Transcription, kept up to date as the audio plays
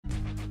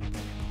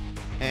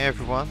Hey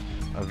everyone,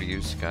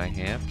 Overused Guy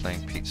here,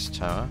 playing Pizza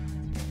Tower.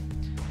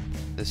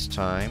 This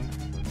time,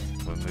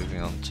 we're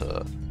moving on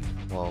to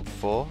World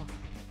 4.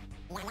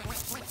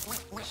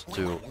 Let's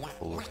do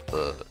all of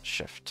the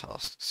chef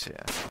tasks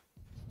here.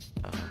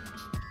 Okay,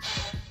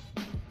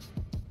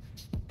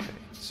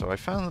 so I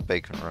found the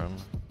bacon room.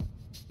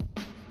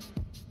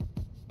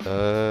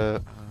 Oh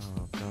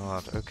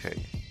god,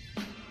 okay.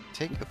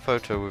 Take a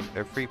photo with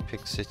every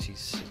Pig City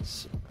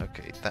citizen.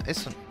 Okay, that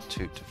isn't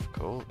too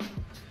difficult.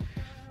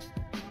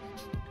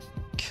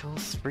 Kill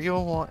 3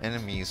 or more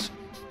enemies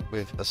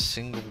with a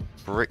single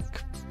brick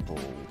ball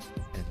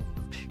in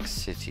Pig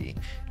City.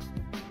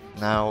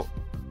 Now,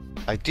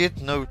 I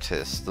did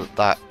notice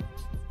that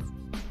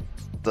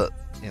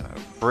you know,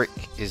 brick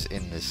is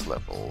in this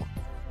level,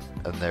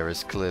 and there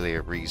is clearly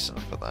a reason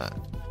for that.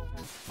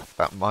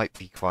 That might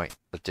be quite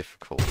a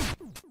difficult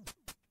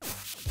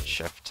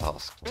chef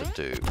task to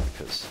do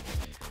because,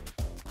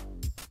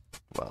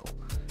 well,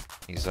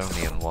 he's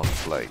only in one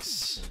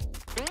place.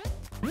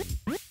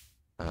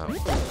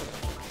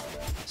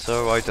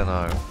 So I don't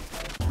know.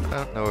 I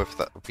don't know if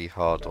that would be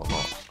hard or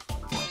not.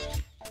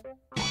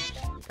 Yeah,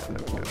 there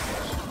we go.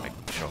 Just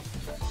making sure.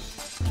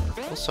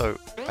 Also,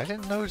 I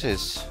didn't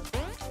notice.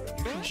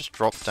 You can just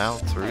drop down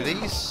through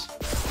these.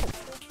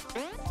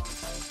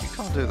 You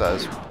can't do that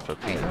as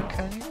Peppino,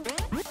 can you?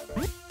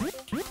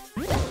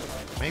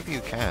 Maybe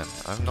you can.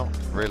 I'm not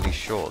really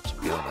sure, to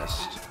be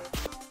honest.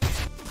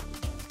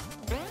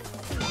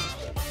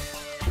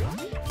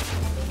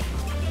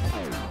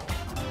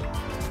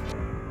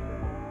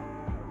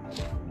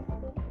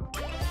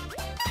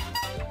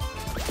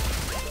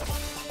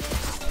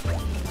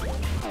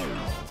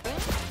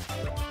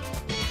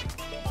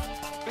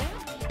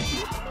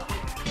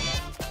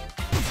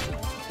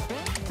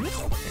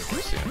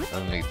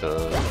 Only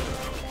the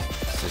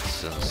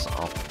citizens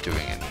aren't doing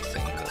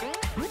anything that take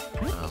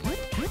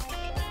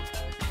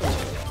a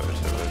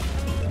photo of.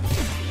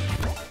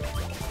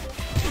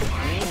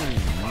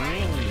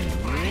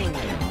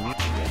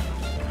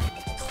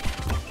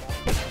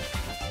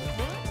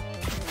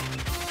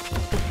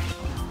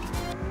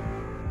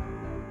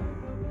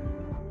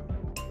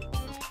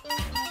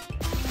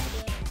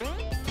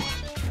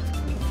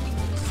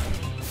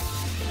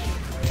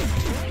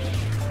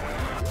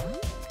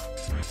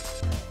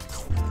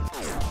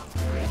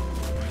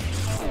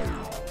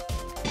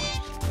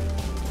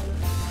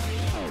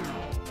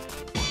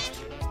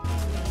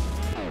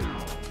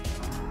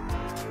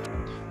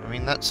 I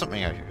mean, that's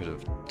something I could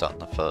have done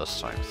the first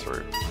time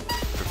through.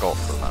 Forgot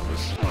that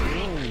was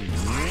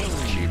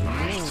an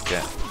achievement to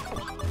get.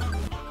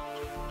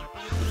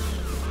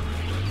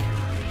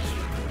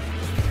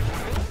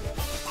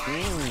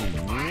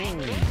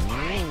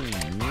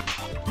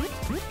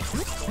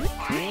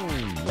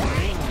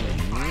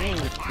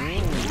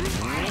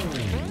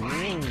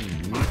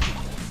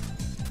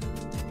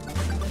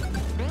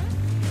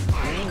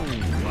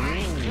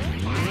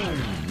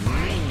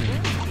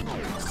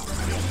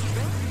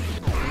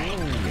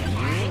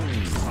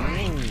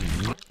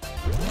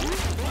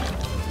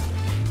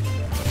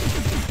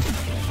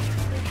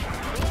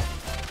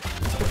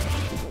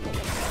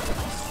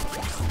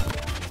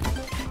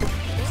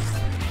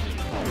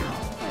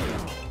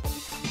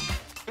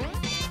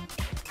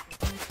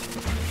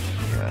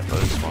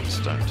 Those ones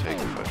don't take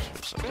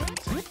photos, I don't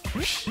think.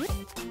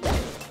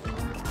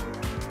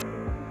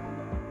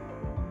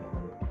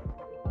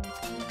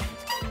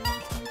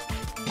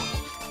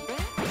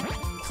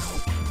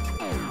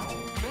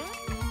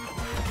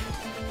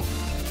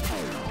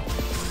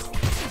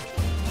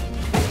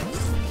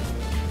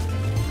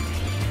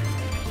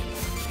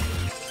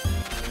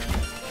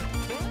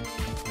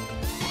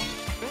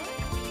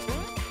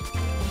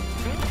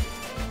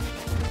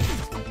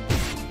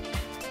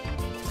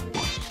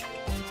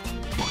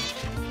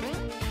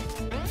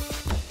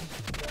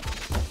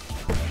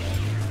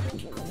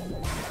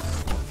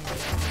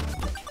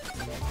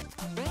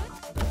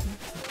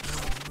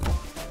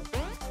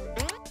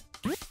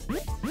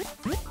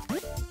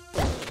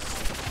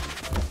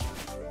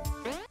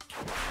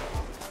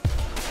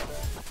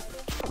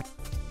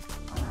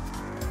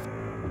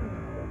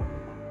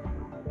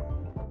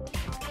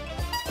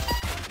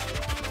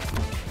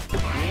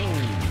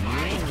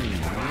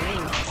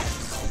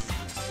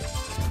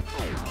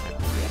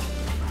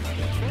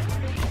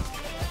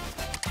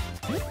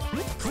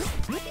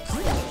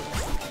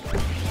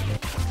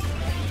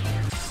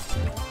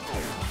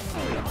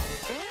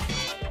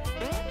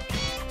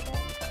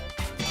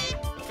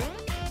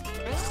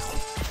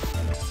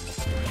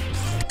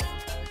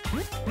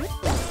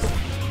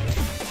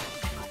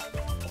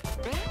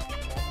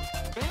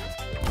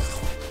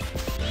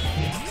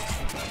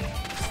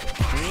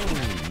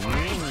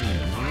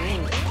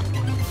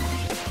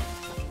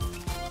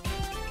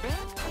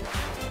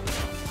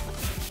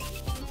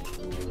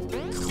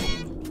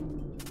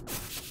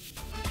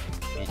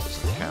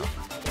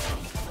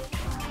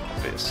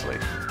 Obviously.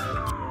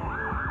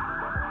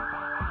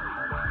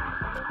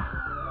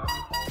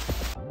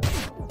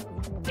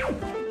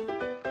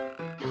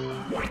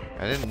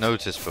 I didn't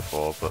notice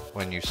before, but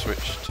when you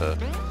switch to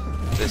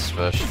this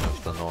version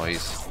of the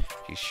noise,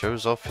 he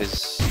shows off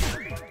his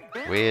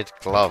weird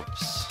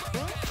gloves,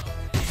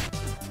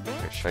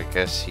 which I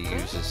guess he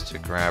uses to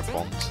grab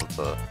onto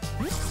the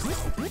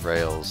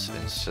rails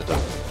instead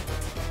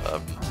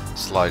of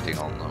sliding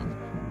on them.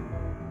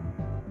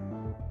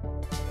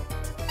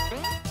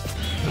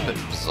 A bit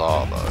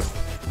bizarre though.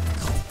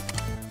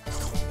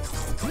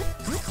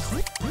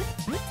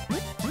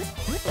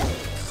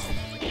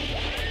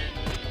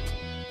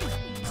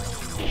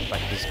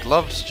 Like his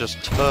gloves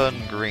just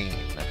turn green,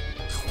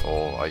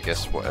 or I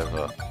guess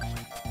whatever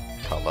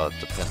colour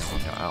depending on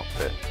your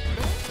outfit,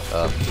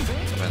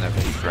 whenever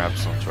he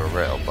grabs onto a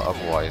rail, but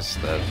otherwise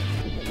they're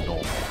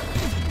normal.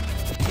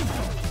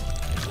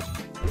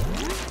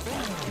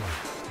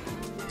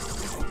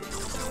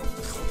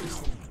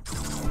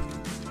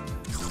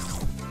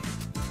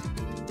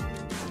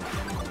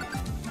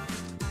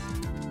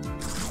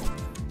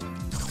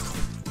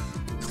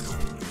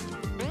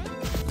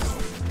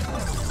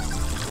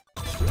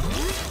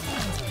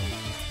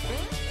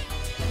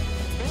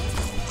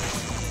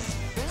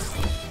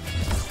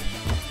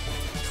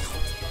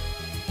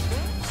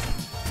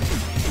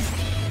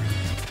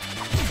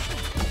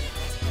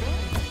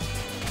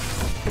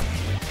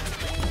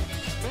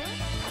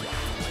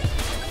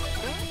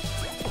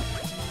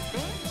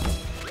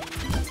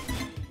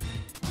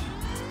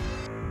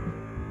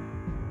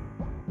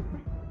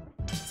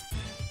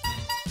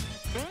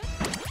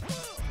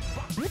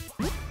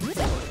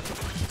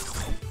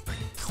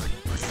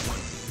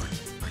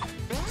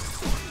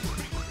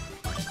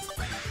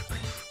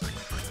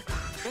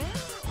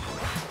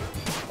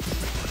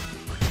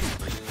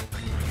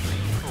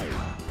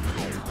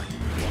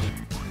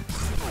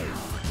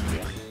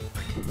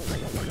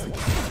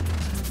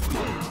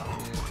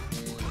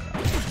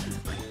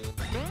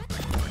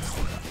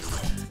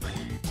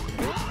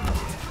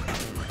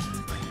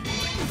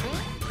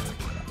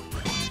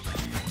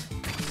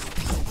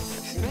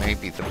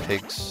 Maybe the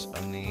pigs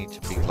only need to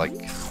be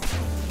like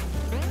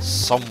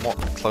somewhat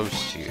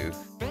close to you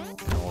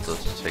in order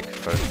to take a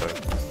photo.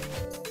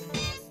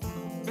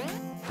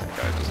 That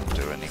guy doesn't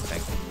do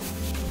anything.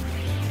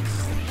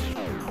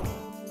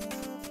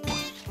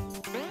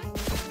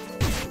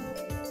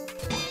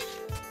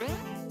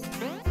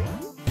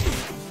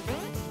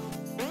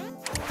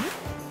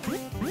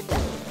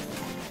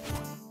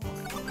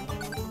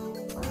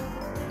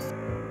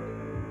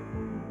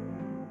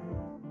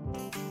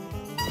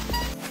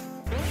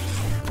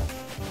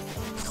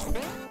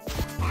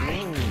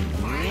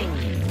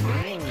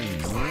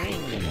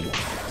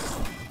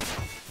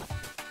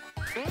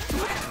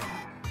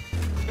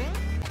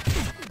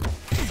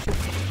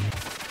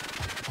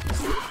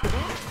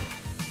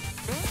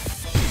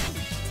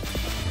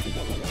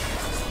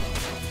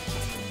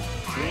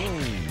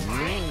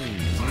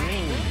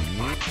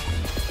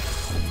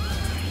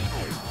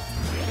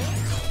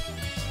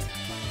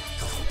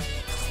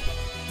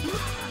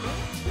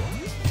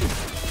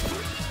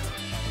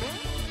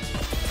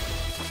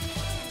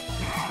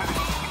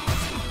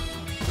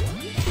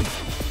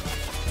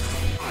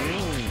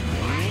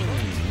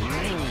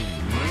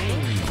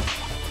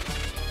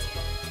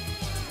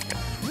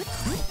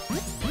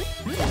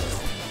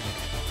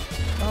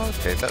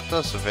 Okay, that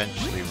does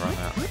eventually run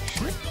out,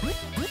 actually. I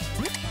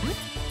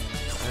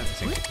don't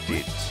think it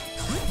did.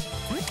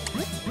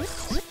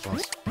 It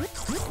lasts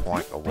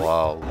quite a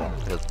while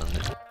longer than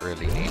it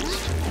really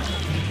needs to.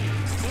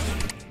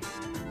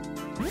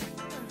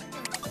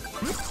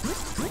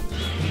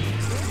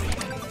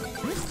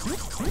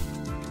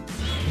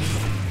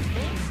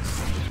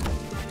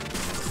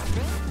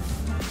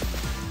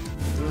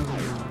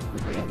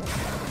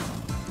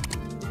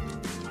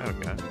 There we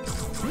go.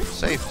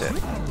 Saved it.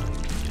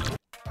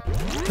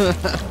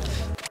 That's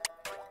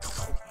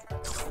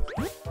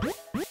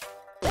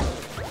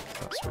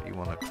what you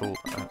want to call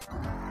that.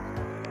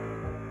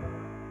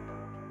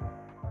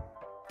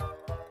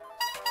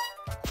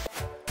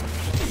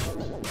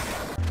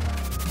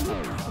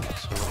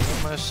 So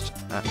we're almost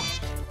at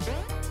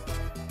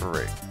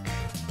brick.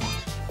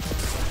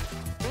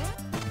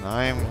 And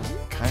I'm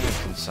kind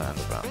of concerned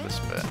about this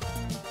bit.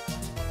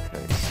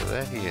 Okay, so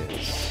there he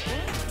is.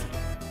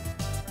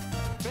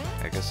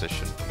 I guess I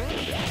shouldn't be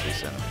killing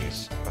these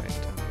enemies if I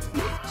intend to.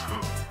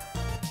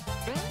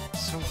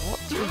 So what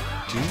do we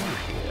do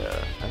here?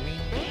 I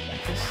mean, I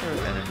guess there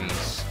are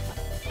enemies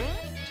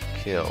to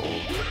kill.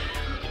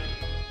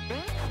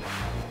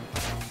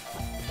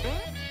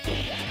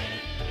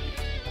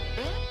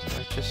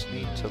 I just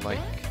need to like...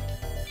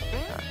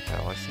 Ah,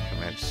 hell, I think I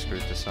may have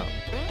screwed this up.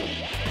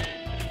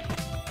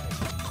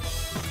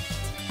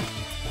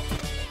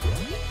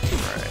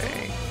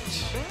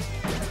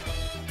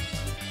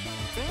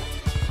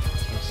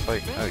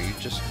 Like, oh, you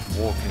just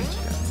walk into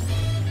it.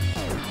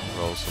 It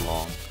rolls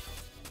along.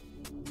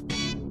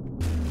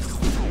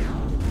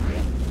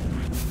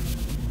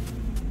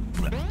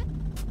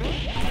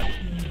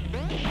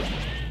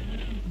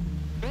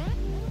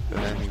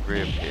 But then he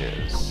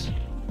reappears.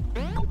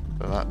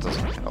 But that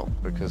doesn't help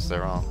because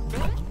there aren't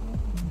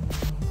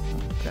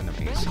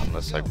enemies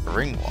unless I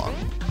bring one.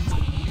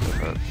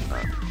 but no.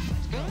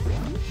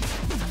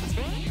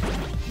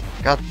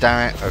 God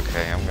damn it!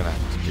 Okay, I'm gonna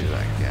have to do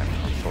that again,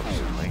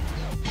 unfortunately.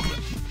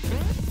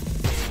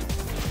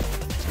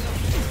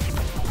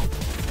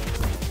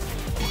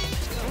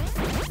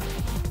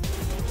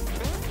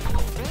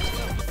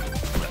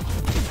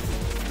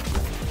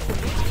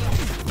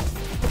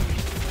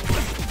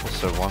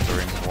 Also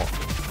wondering what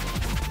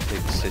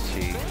big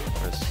city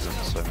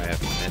residents I may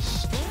have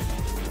missed.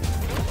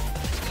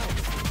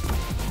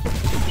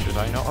 Should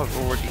I not have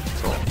already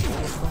got all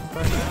of them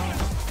by now?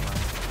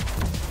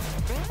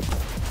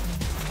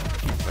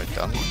 Have I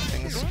done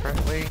things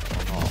correctly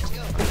or not?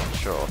 I'm not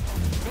sure.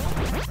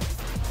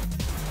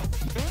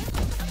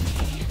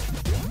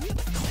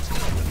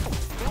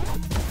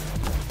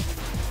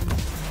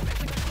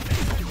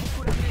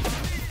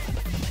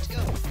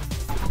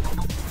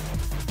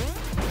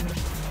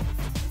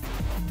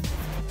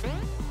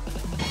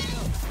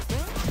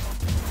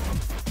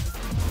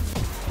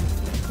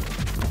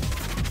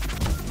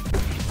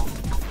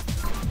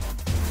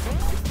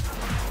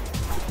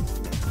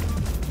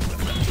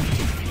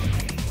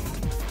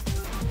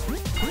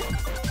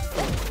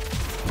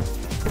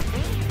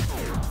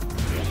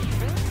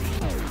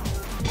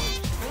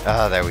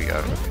 Ah, there we go.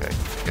 Okay,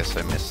 I guess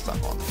I missed that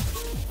one.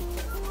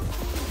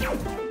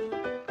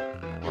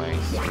 Way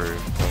through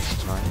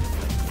first time.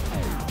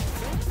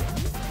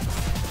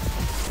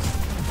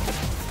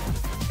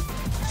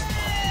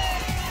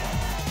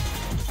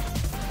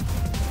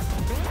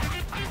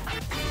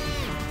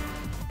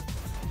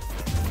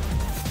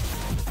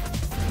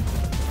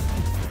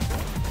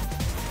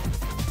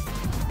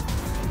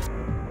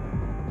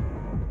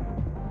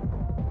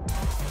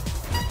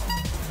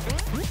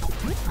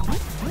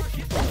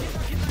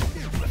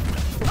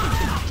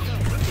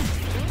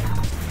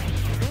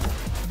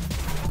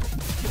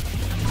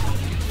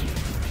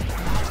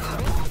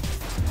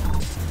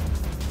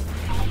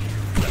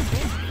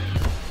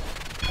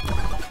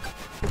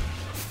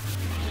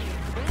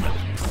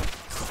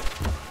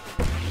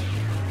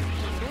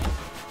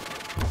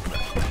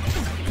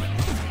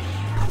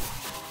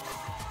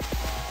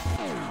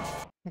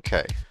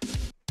 Okay.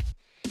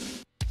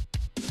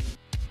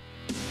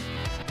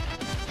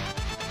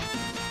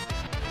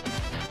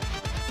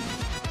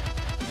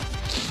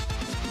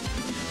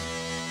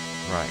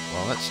 Right,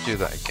 well, let's do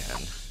that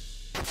again.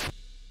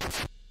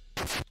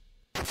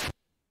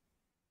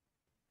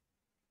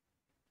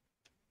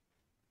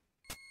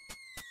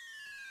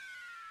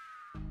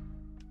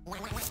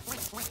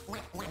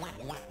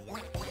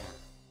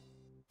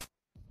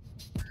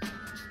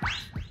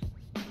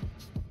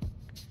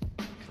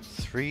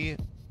 Three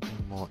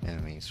more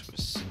enemies with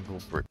a single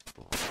brick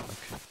ball.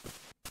 Okay.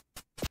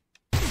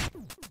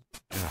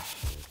 Ugh,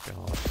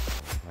 God.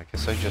 I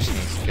guess I just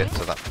need to get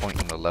to that point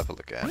in the level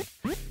again.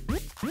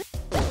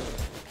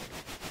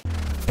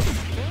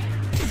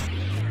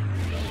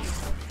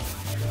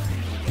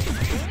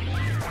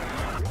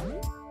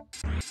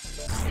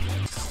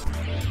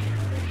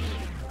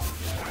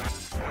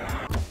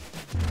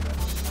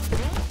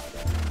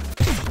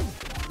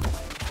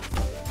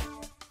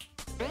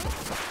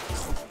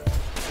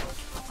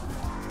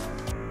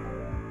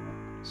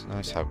 It's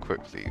nice how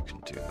quickly you can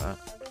do that.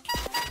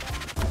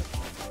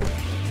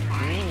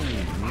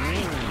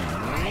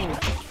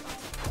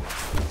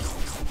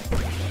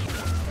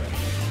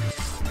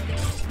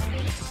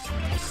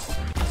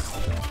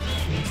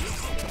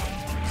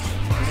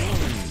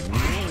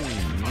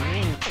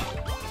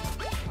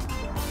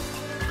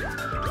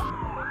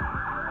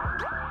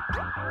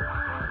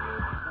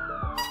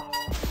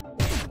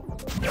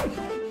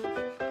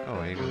 Oh,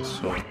 I even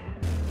saw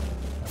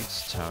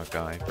this tower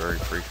guy very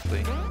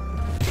briefly.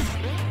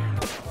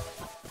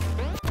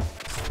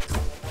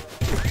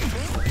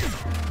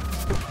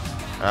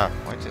 Ah,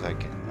 why did I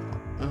get that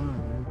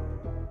one?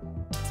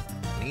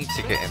 I need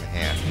to get him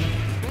here.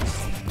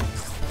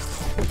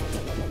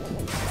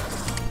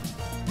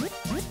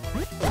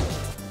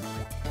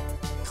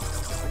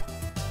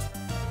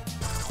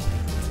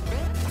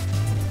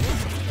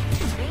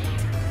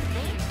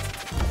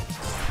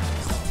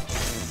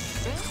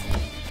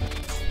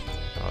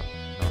 God,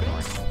 no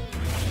annoying.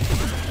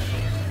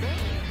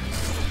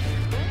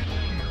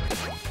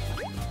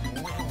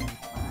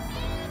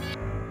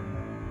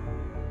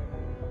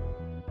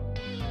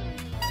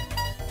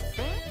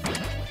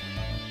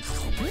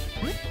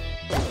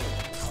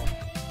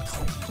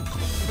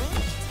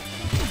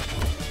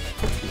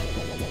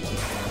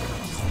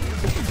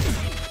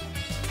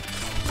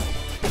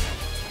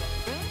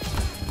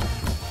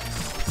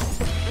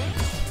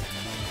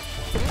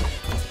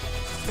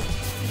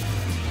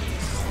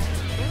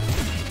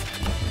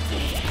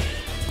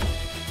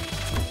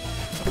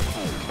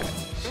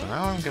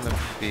 Now I'm gonna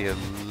be a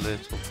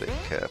little bit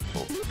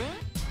careful.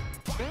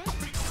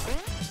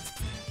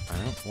 I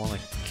don't want to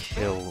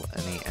kill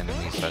any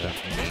enemies I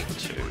don't need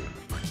to.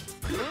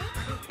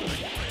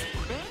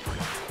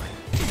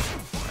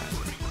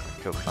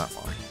 Killed that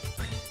one.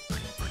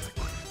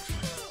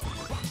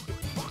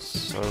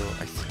 So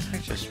I think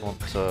I just want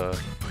to...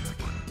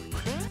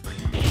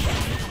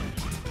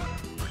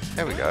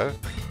 There we go.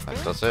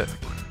 That does it.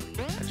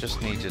 I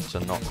just needed to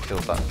not kill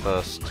that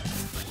first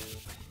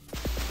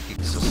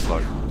pizza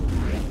slope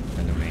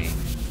enemy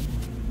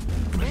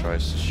who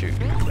tries to shoot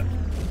you.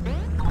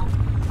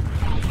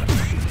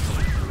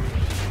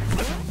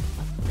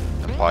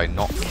 And by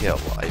not kill,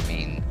 I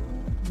mean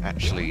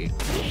actually,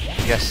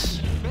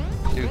 yes,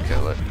 do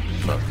kill it,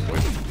 but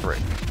with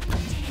brick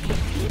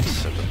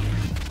instead of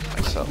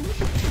myself.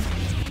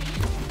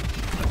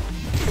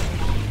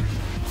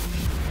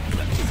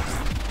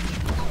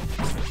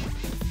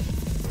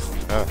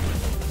 Oh.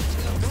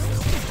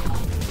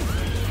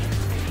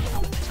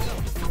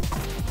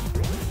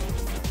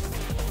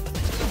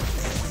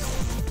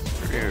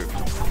 Screw.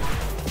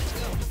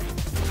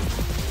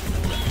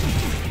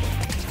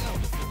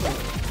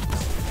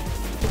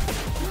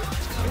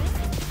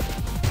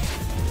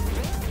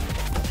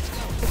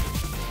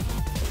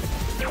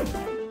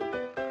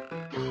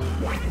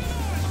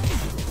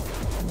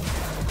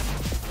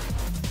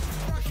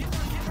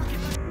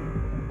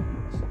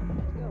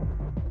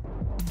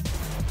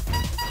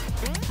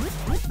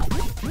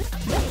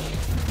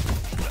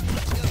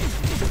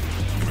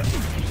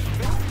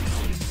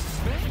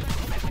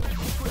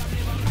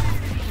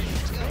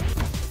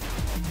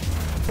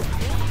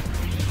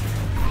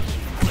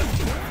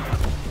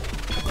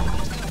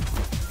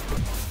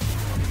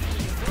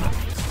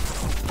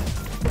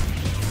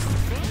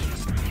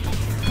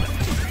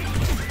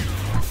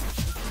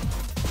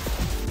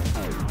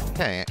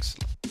 Okay,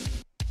 excellent.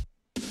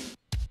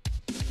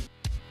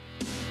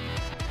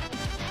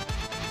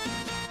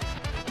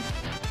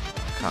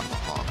 Come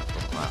on, it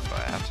wasn't that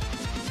bad.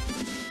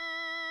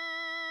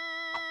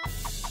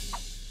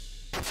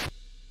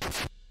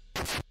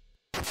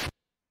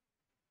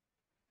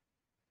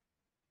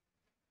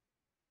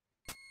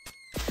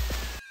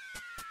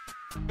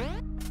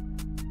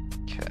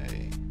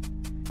 Okay.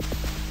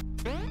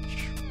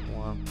 Which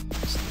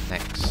one's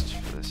next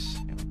for this?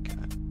 Here we go.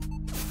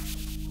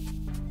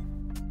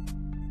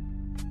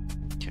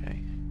 Okay.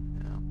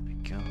 Oh my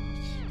god.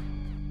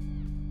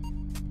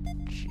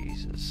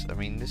 Jesus. I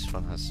mean, this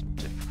one has some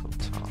difficult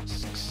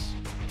tasks.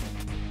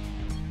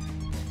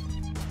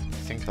 I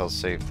think I'll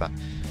save that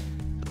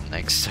for the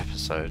next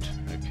episode.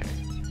 Okay.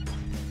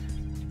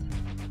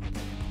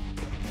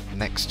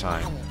 Next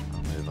time,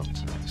 I'll move on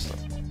to the next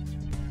level.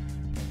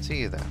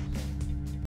 See you then.